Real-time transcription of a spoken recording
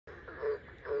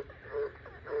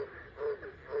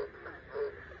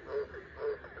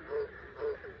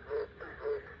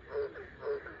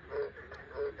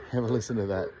Have a listen to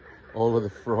that. All of the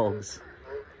frogs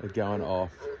are going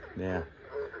off now.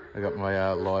 I got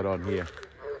my light on here.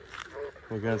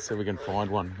 We're going to see if we can find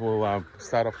one. We'll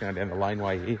start off going down the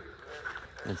laneway here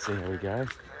and see how we go.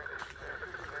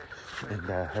 And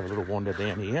have a little wander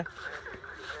down here.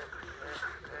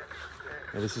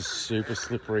 Now this is super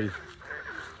slippery,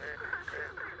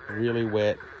 really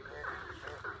wet,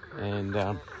 and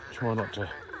try not to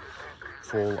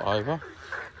fall over.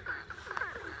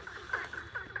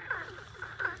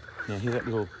 Now hear that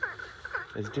little,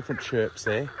 there's different chirps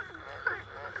there.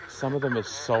 Some of them are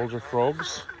soldier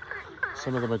frogs,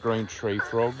 some of them are green tree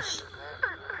frogs.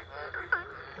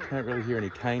 Can't really hear any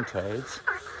cane toads.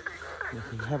 If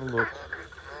you have a look,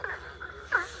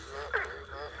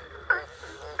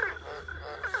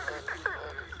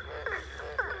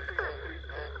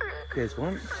 there's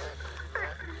one.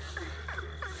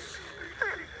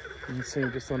 You can see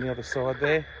him just on the other side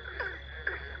there.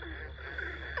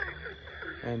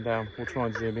 And we'll try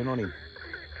and zoom in on him.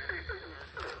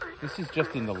 This is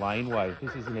just in the laneway.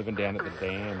 This isn't even down at the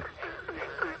dam.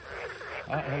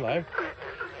 Oh, hello.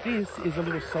 This is a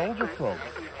little soldier frog.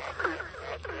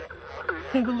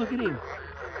 Have a look at him.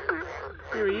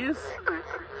 There he is.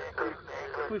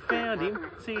 We found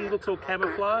him. See, he looks all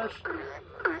camouflage.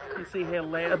 You see how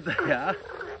loud they are.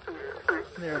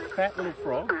 They're a fat little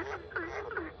frog.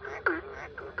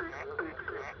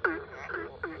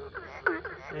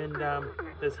 And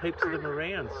there's heaps of them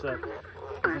around. So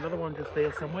there's another one just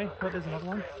there somewhere. Oh, there's another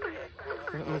one.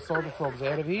 We've got little soldier frogs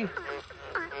out of here.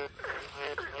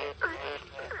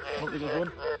 Oh, there's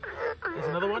one. There's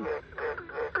another one.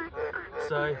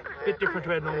 So, a bit different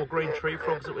to our normal green tree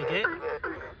frogs that we get.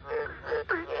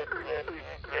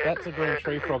 That's a green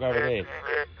tree frog over there.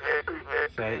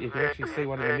 So you can actually see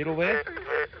one in the middle there.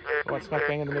 Right smack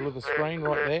bang in the middle of the screen,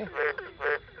 right there.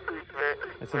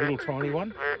 That's a little tiny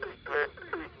one.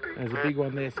 There's a big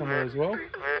one there somewhere as well.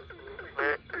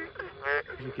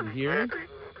 You can hear him.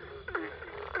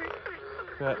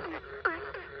 But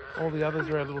all the others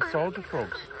are our little soldier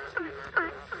frogs.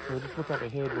 So we'll just look up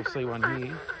ahead, we'll see one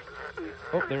here.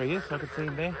 Oh, there he is. I can see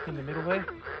him there in the middle there.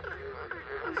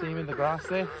 See him in the grass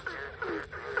there.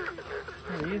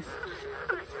 There he is.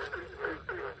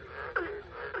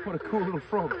 What a cool little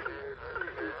frog.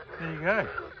 There you go.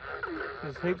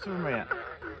 There's heaps of them out.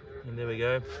 And there we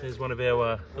go. There's one of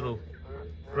our little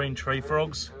green tree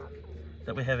frogs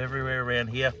that we have everywhere around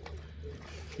here.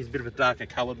 He's a bit of a darker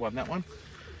coloured one, that one.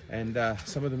 And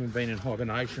some of them have been in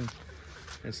hibernation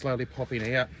and slowly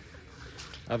popping out.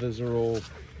 Others are all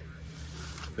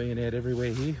being out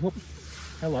everywhere here. Oh,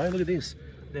 hello, look at this.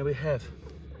 Now we have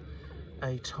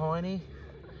a tiny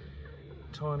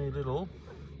little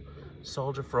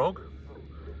soldier frog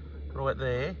right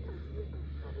there.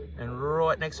 And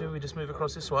right next to him, we just move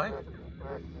across this way,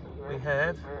 we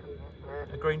have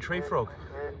a green tree frog.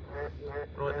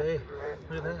 Right there.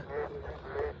 Look at that.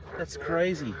 That's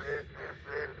crazy.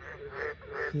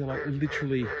 They're like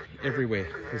literally everywhere.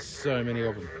 There's so many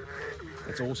of them.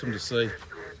 It's awesome to see.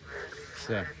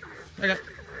 So, okay.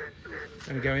 I'm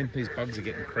gonna go in. These bugs are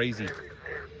getting crazy.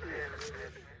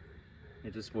 I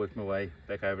just worked my way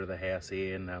back over to the house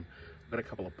here, and I've got a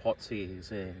couple of pots here. You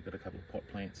see, I've got a couple of pot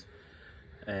plants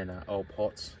and old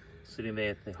pots sitting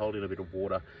there. They're holding a bit of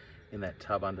water in that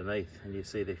tub underneath, and you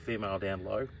see the female down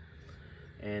low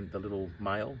and the little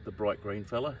male, the bright green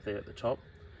fella there at the top.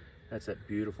 That's that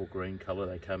beautiful green colour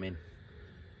they come in,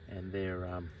 and they're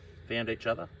found each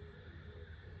other,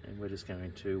 and we're just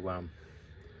going to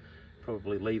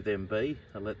probably leave them be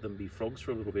and let them be frogs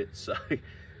for a little bit. So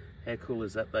how cool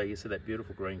is that though? You see that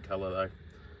beautiful green colour though.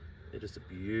 They're just a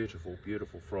beautiful,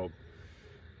 beautiful frog.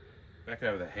 Back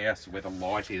over the house where the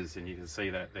light is, and you can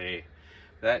see that there.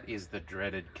 That is the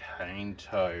dreaded cane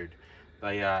toad.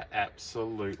 They are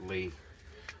absolutely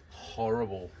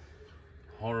horrible,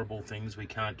 horrible things. We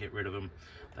can't get rid of them.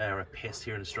 They are a pest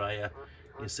here in Australia.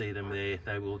 You see them there.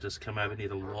 They will just come over near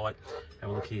the light.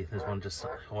 And look here, there's one just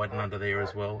hiding under there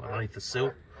as well, underneath the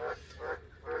sill.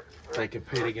 They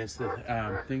compete against the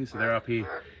things, so they're up here.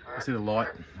 You see the light,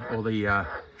 all the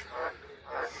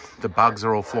bugs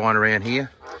are all flying around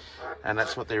here, and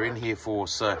that's what they're in here for.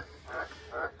 So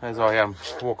as I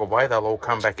walk away, they'll all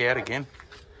come back out again,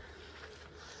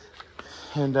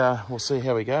 and we'll see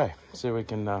how we go. See if we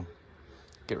can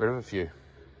get rid of a few.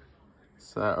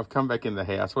 So I've come back in the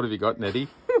house. What have you got, Nettie?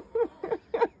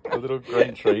 A little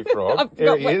green tree frog.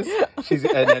 There he is. She's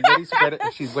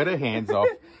wet her hands off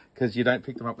because you don't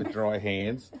pick them up with dry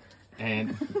hands.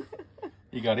 And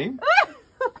you got him?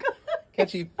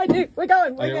 Catch him. I do. We're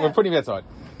going. We're putting him outside.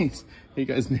 Here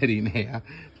goes Nettie now.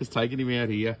 Just taking him out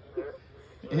here.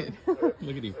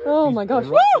 Look at him. Oh He's my gosh.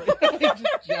 He just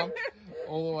jumped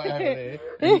all the way over there.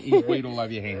 And he's weed all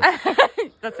over your hands.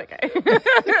 That's okay.